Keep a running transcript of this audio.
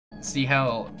See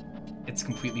how it's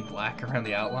completely black around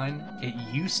the outline? It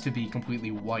used to be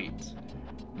completely white.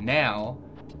 Now,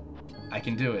 I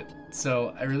can do it.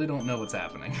 So, I really don't know what's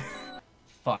happening.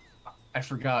 Fuck. I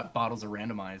forgot bottles are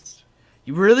randomized.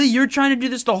 You really? You're trying to do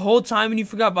this the whole time and you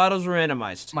forgot bottles were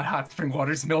randomized. My hot spring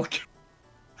water's milk.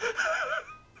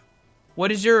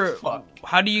 What is your... Fuck.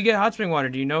 How do you get hot spring water?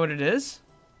 Do you know what it is?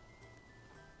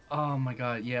 Oh my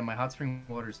god, yeah, my hot spring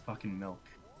water's fucking milk.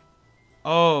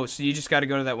 Oh, so you just gotta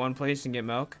go to that one place and get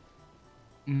milk?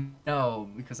 No,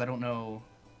 because I don't know...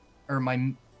 Or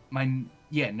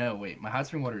yeah, no, wait, my hot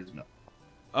spring water is milk.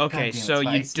 Okay, so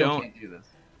you don't... Can't do this.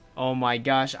 Oh my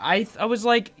gosh, I was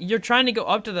like, you're trying to go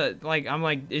up to the... Like, I'm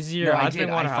like, is your hot spring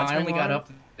water hot spring water? I finally got up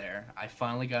there. I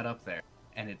finally got up there.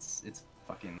 And it's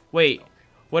fucking... Wait, milk.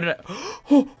 what did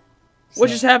I... What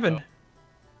just happened?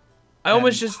 I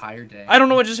almost just... Day. I don't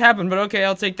know what just happened, but okay,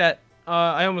 I'll take that.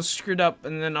 I almost screwed up,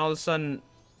 and then all of a sudden...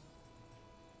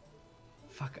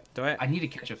 Fuck. Do I need to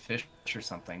catch a fish or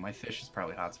something. My fish is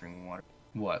probably hot spring water.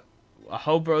 What?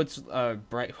 Hobroat's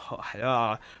bright.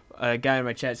 A guy in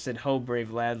my chat said, "Ho,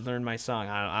 brave lad, learn my song."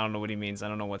 I don't know what he means. I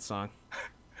don't know what song.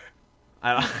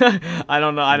 I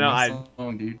don't know.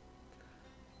 Song, dude.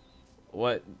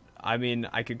 What? I mean,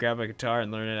 I could grab a guitar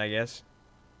and learn it, I guess.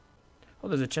 Oh,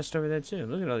 there's a chest over there too.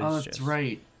 Look at all these chests. Oh, that's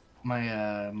right.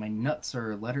 My nuts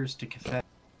are letters to cafe.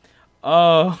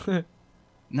 Oh.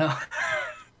 No.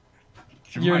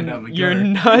 Your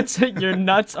nuts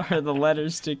are the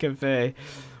letters to cafe.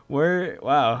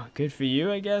 Wow, good for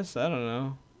you, I guess. I don't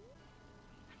know.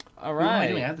 All right. What am I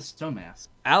doing? I have the stone mask.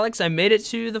 Alex, I made it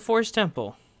to the Forest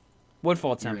Temple.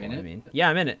 Woodfall Temple, I mean. Yeah,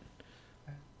 I'm in it.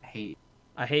 I hate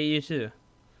you too.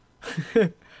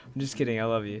 I'm just kidding. I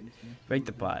love you. Break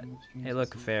the pot. Hey,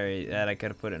 look, a fairy that I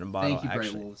could have put in a bottle. Thank you,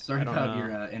 Bright Wolf. Sorry about your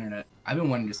internet. I've been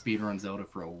wanting to speedrun Zelda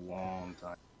for a long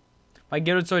time. My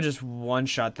Gyarados just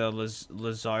one-shot the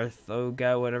Lizartho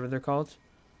guy, whatever they're called.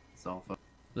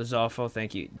 Lizalfo,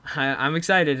 thank you. I'm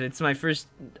excited. It's my first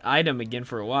item again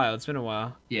for a while. It's been a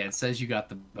while. Yeah, it says you got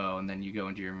the bow, and then you go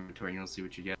into your inventory and you'll see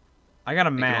what you get. I got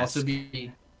a mask. It could also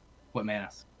be... What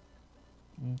mask?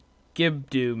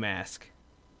 Gibdo mask.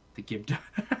 The Gibdo.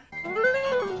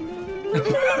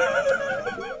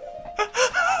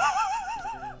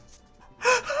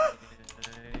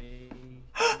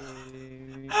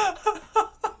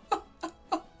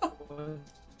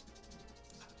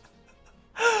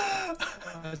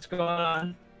 What's going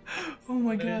on? Oh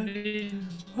my god.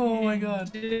 Oh my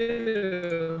god.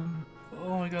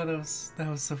 Oh my god, that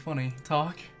was so funny.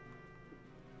 Talk.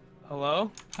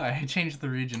 Hello? Hi, I changed the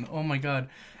region. Oh my god.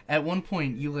 At one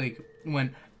point you like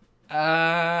went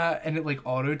and it like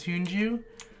auto-tuned you.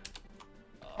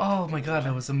 Oh my god,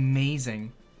 that was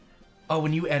amazing. Oh,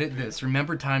 when you edit this,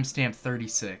 remember timestamp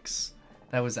 36.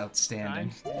 That was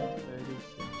outstanding.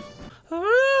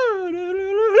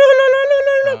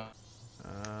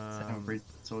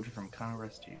 Soldier from Kano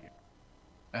Rescue. It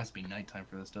has to be nighttime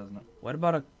for this, doesn't it? What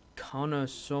about a Kano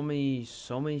Somi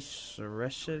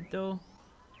Sureshido?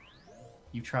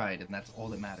 You tried, and that's all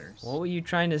that matters. What were you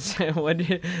trying to say? What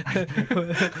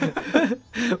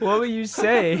were you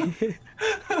saying?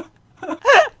 What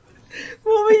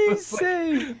were you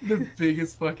saying? Like the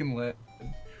biggest fucking let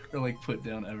or like put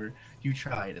down ever. You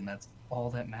tried, and that's all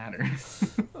that matters.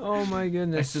 Oh my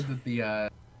goodness. I said that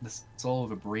the soul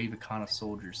of a brave Akana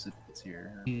soldier sits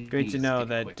here. Great to know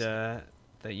that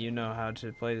that you know how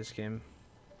to play this game.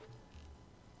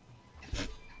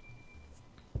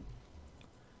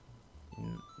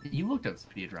 You looked up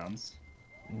speedruns.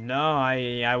 No,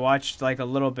 I watched like a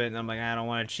little bit, and I'm like, I don't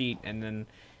want to cheat, and then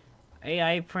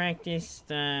I practiced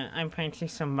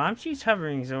some bomb shoes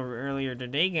hoverings over earlier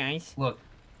today, guys. Look,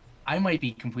 I might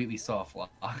be completely soft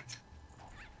locked.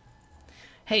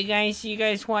 Hey guys, you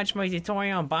guys watch my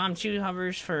tutorial on bomb shoe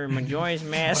hovers for Majora's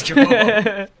Mask.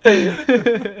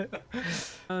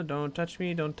 Don't touch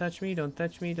me, don't touch me, don't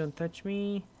touch me, don't touch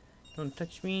me. Don't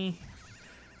touch me.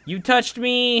 You touched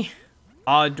me!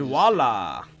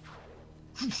 Adwala.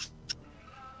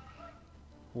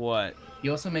 What? He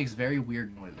also makes very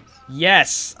weird noises.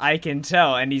 Yes, I can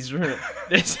tell, and he's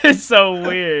this is so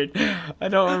weird. I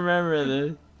don't remember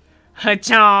this.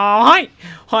 Ha-cha-hi!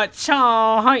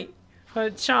 Ha-cha-hi!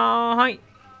 Ha-cha-hi!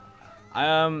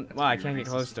 Wow, I can't get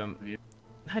close to him.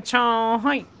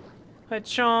 Ha-cha-hi!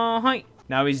 Ha-cha-hi!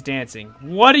 Now he's dancing.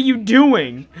 What are you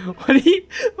doing? What are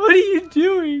you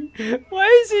doing? Why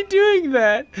is he doing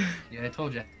that? Yeah, I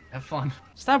told you. Have fun.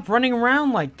 Stop running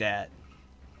around like that.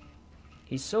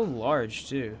 He's so large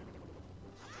too.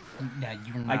 Nah,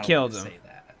 you're not I killed him. Say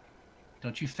that.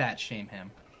 Don't you fat shame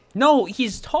him. No,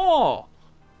 he's tall.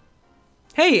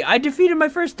 Hey, I defeated my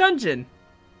first dungeon.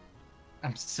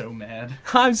 I'm so mad.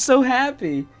 I'm so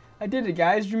happy. I did it,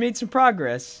 guys. We made some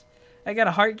progress. I got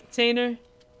a heart container.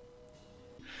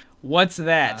 What's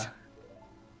that?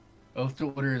 Oath to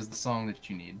Order is the song that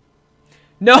you need.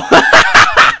 No.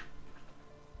 I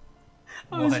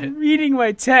was What? reading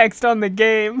my text on the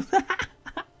game.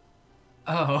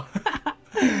 Oh.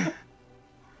 I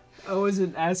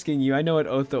wasn't asking you. I know what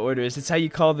Oath to Order is. It's how you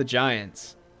call the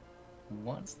giants.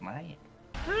 What's that?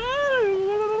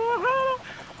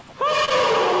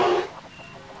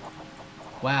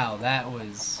 Wow, that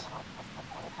was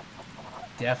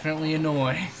definitely a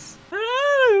noise.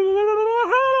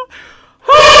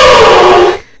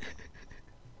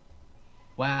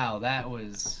 Wow, that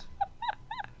was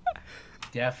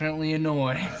definitely a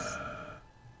noise.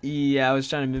 Yeah, I was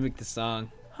trying to mimic the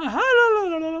song.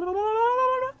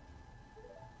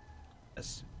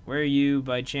 Where are you,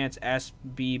 by chance? Ask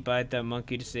B by that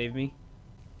monkey to save me.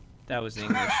 That was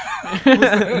English.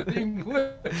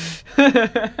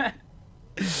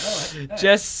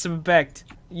 Just suspect.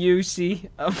 You see.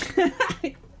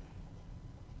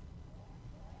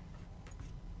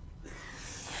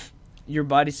 Your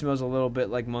body smells a little bit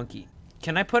like monkey.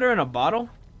 Can I put her in a bottle?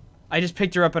 I just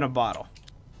picked her up in a bottle.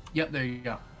 Yep, there you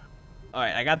go.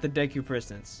 Alright, I got the Deku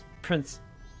Prince.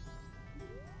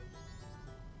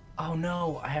 Oh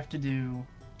no, I have to do...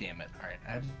 Damn it. Alright,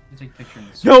 I have to take a picture in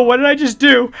this. No, what did I just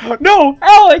do? No,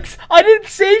 Alex! I didn't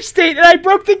save state and I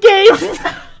broke the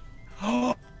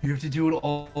game! You have to do it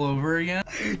all over again?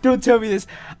 Don't tell me this.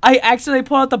 I accidentally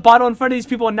pulled out the bottle in front of these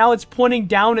people and now it's pointing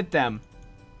down at them.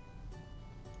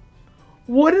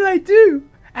 What did I do?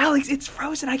 Alex, it's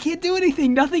frozen. I can't do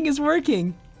anything. Nothing is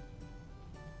working.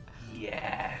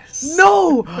 Yes.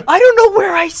 No! I don't know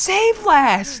where I saved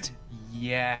last!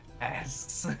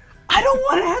 Yes. I don't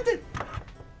want to have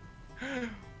to...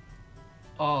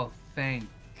 Oh, thank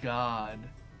God.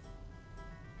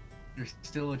 There's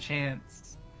still a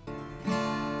chance.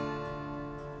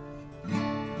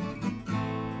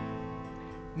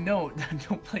 No,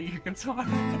 don't play your guitar.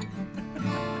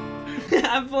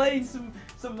 I'm playing some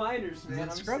minors, Is man.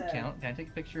 it scrub count? Can I take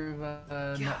a picture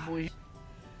of Nutboy?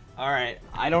 Alright,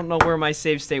 I don't know where my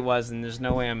save state was, and there's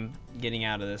no way I'm getting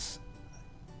out of this.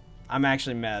 I'm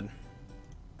actually mad.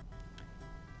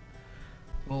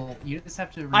 Well, you just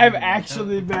have to... I'm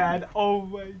actually mad. Oh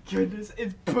my goodness.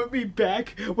 It put me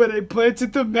back when I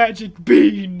planted the magic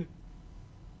bean.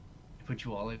 Put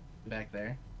you all the way back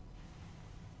there.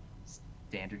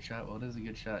 Standard shot. Well, it is a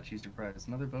good shot. Choose your prize.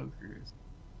 Another boat cruise.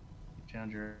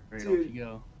 Challenger, right, off you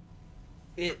go.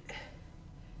 It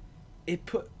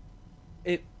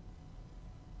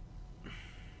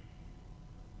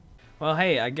Well,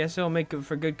 hey, I guess it'll make it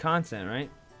for good content, right?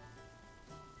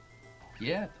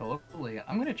 Yeah, totally.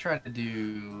 I'm gonna try to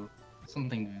do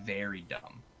something very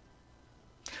dumb.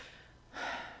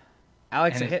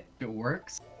 Alex, And I hit. if it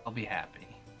works, I'll be happy.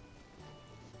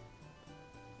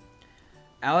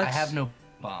 Alex, I have no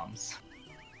bombs.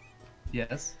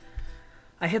 Yes?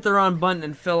 I hit the wrong button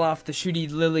and fell off the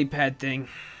shooty lily pad thing.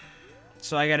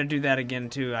 So I gotta do that again,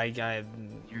 too.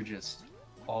 You're just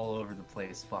all over the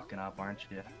place fucking up, aren't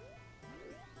you?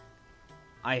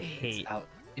 I hate.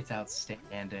 It's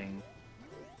outstanding.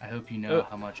 I hope you know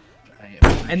how much I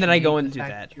And then I go appreciate into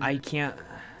the that. fact I can't.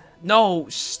 No,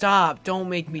 stop. Don't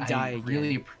make me die I again.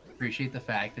 really appreciate the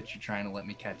fact that you're trying to let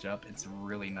me catch up. It's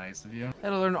really nice of you. I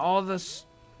gotta learn all this.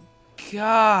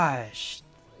 Gosh.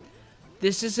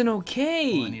 This isn't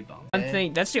okay. Well, I need bombs. One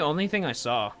thing, that's the only thing I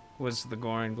saw was the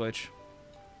Goron glitch.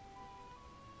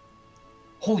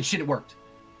 Holy shit, it worked.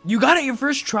 You got it your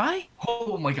first try?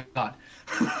 Oh my god.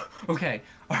 Okay,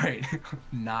 alright.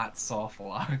 Not soft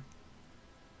lock.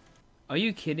 Are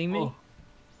you kidding me? Oh.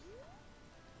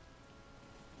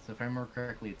 So if I remember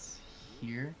correctly, it's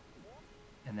here,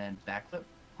 and then backflip.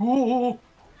 Oh,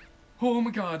 oh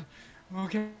my god.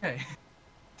 Okay.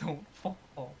 Don't fall,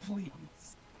 please.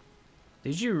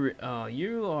 Did you? Oh,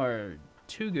 you are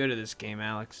too good at this game,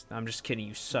 Alex. I'm just kidding.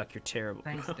 You suck. You're terrible.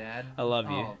 Thanks, Dad. I love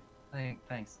you. Oh,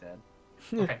 thanks, Dad.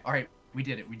 Okay, alright. We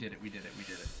did it. We did it. We did it. We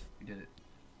did it. We did it.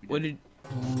 What did?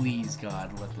 Please,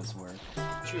 God, let this work.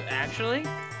 You actually?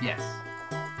 Yes.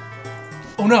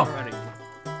 Oh no! Alrighty.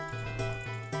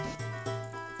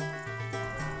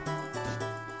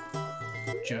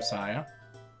 Josiah,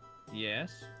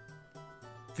 Yes.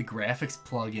 the graphics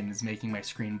plugin is making my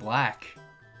screen black.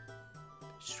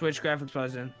 Switch graphics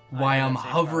button. Why I'm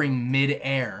hovering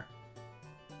mid-air.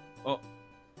 Oh.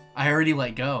 I already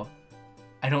let go.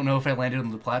 I don't know if I landed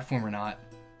on the platform or not.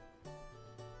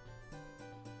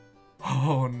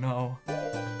 Oh no.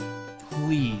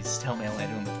 Please tell me I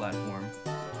landed on the platform.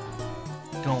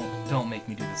 Don't make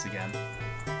me do this again.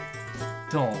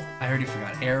 Don't. I already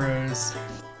forgot. Arrows.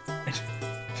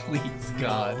 Please,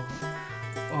 God.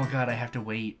 Oh, God, I have to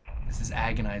wait. This is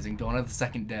agonizing. Don't have the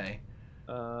second day.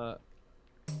 Please.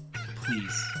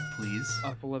 Please.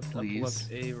 Up left, please. Up left,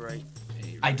 A right, A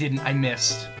right. I didn't. I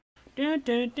missed. I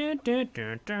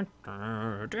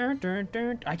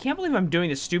can't believe I'm doing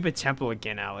this stupid tempo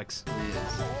again, Alex. Please.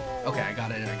 Okay, I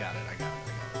got it.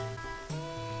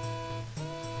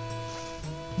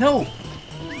 No!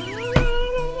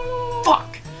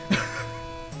 Fuck! Did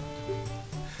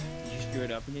you screw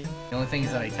it up again? The only thing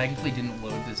is that I technically didn't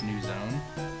load this new zone,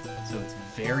 so it's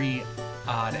very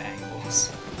odd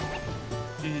angles.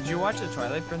 Did you watch the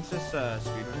Twilight Princess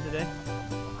speedrun today?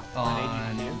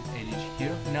 On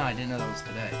ADHQ? No, I didn't know that was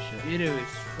today. Shit. Dude, it was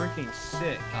freaking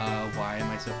sick. Why am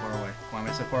I so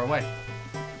far away?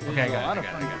 Okay, I got it.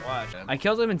 I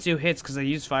killed him in 2 hits because I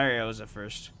used fire arrows at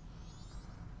first.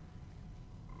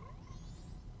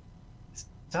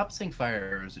 Stop saying fire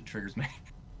arrows, it triggers me.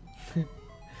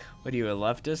 What are you, a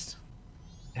leftist?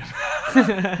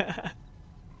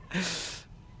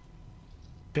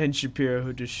 Ben Shapiro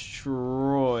who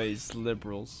destroys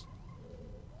liberals.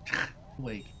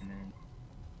 Wait,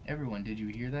 everyone, did you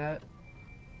hear that?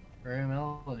 Rare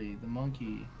Melody, the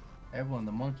monkey. Everyone,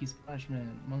 the monkey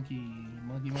splashman. Monkey.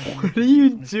 What are you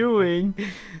doing?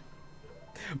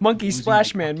 Monkey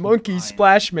Splashman, Monkey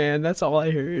Splashman, that's all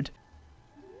I heard.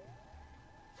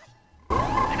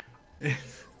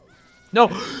 No,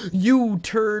 you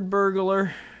turd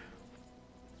burglar.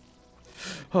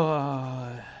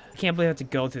 I can't believe I have to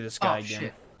go through this guy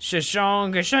again.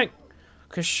 Shashong-a-shank.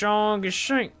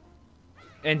 Kashong-a-shank.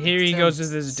 And here he goes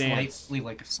with his dance. Slightly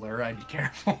like a slur, I'd be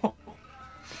careful.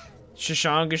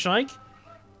 Shashong-a-shank?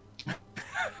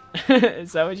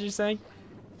 Is that what you're saying?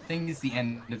 I think it's the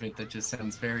end of it that just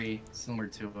sounds very similar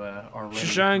to our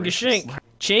Shashong-a-shank.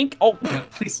 Chink? Oh! No,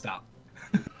 please stop.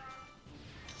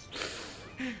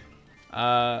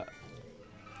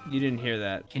 You didn't hear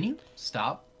that. Can you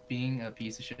stop being a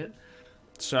piece of shit?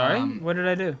 Sorry? What did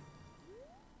I do?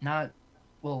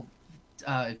 Well,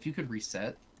 if you could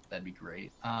reset, that'd be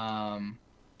great. I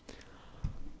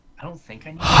don't think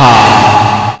I need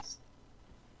to.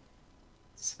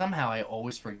 Somehow I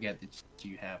always forget that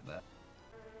you have that.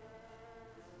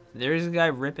 There's a guy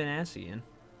ripping ass again.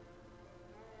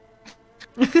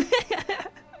 So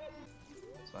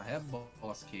I have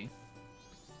boss key.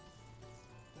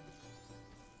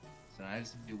 So I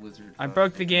just do wizard. I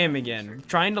broke the game again.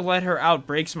 Trying to let her out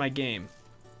breaks my game.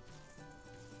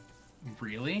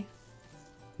 Really?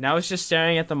 Now it's just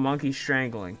staring at the monkey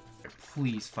strangling.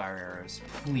 Please, fire arrows.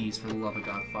 Please, for the love of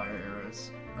God, fire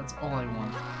arrows. That's all I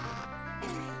want.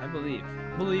 I believe.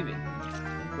 Believing.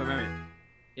 Wait.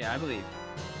 Yeah, I believe.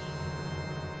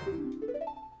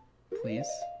 Please.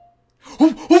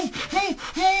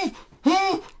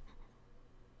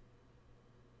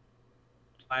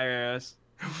 Fire arrows.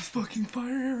 It was fucking fire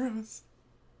arrows.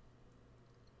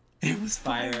 It was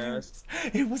fire arrows.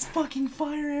 It was fucking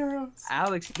fire arrows.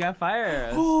 Alex, you got fire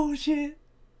arrows. Oh shit.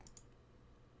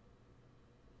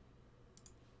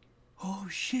 Oh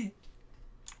shit.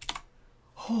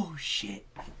 Oh shit.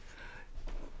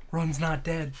 Run's not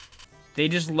dead. They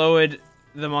just lowered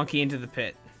the monkey into the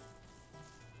pit.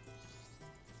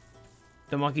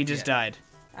 The monkey just died.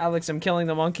 Alex, I'm killing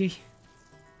the monkey.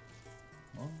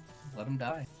 Well, let him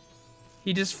die.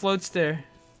 He just floats there.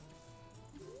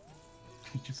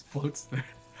 He just floats there.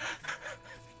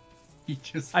 He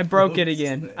just. I broke it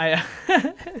again. Well,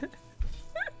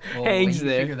 Hangs when you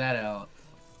there. Figure that out.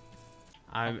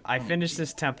 I finished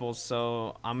this temple,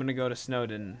 so I'm gonna go to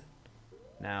Snowden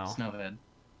now. Snowhead.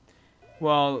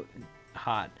 Well,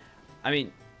 hot. I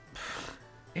mean,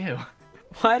 Ew.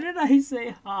 why did I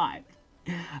say hot?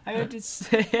 I meant to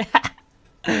say.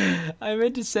 I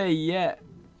meant to say yeah.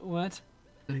 What?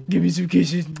 Give me some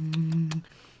kisses.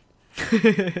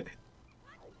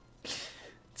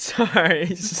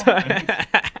 Sorry.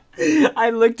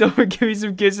 I looked over, give me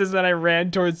some kisses, and I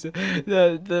ran towards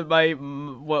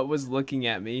what was looking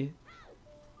at me.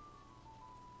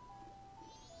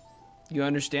 You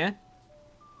understand?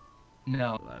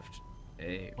 No. Left,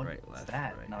 A, What right, is left,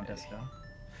 that? right. Not A. disco.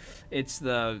 It's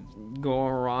the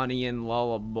Goranian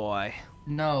lullaby.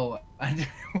 No,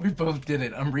 we both did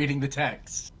it. I'm reading the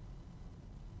text.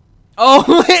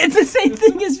 Oh, it's the same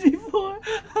thing as before.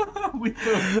 We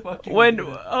both fucking When? did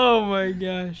it. Oh my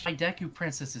gosh. My Deku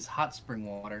Princess is hot spring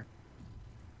water.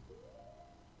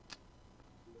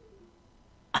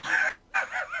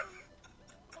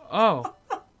 Oh.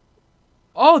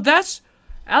 Oh, that's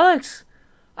Alex.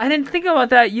 I didn't think about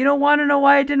that. You don't want to know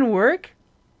why it didn't work?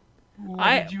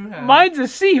 What did you have? Mine's a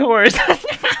seahorse.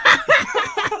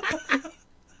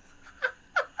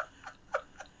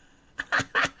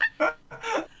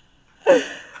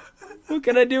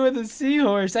 can I do with a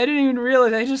seahorse? I didn't even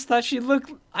realize. I just thought she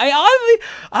looked.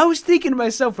 I was thinking to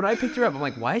myself when I picked her up. I'm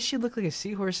like, why does she look like a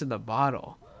seahorse in the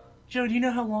bottle? Joe, do you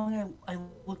know how long I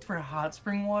looked for hot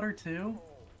spring water too?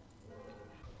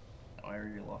 Oh, I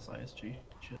already lost ISG.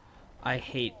 Shit. I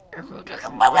hate.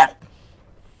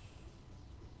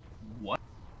 What?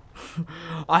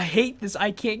 I hate this.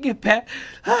 I can't get back.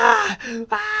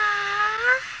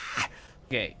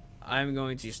 Okay, I'm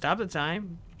going to stop the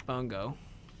time. Bongo.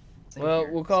 Well,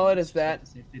 we'll call it as that.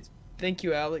 Thank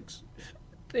you, Alex.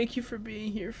 Thank you for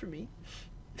being here for me.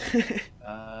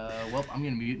 Well, I'm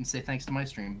gonna mute and say thanks to my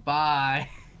stream. Bye.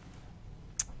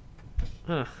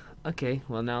 Huh. Okay.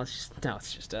 Well, now it's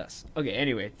just us. Okay.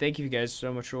 Anyway, thank you guys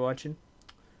so much for watching.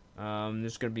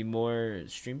 There's gonna be more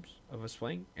streams of us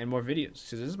playing and more videos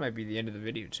because this might be the end of the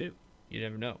video too. You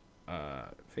never know.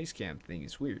 Face cam thing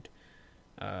is weird.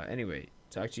 Anyway,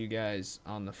 talk to you guys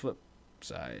on the flip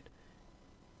side.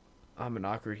 I'm an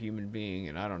awkward human being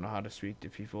and I don't know how to speak to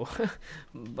people.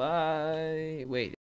 Bye. Wait.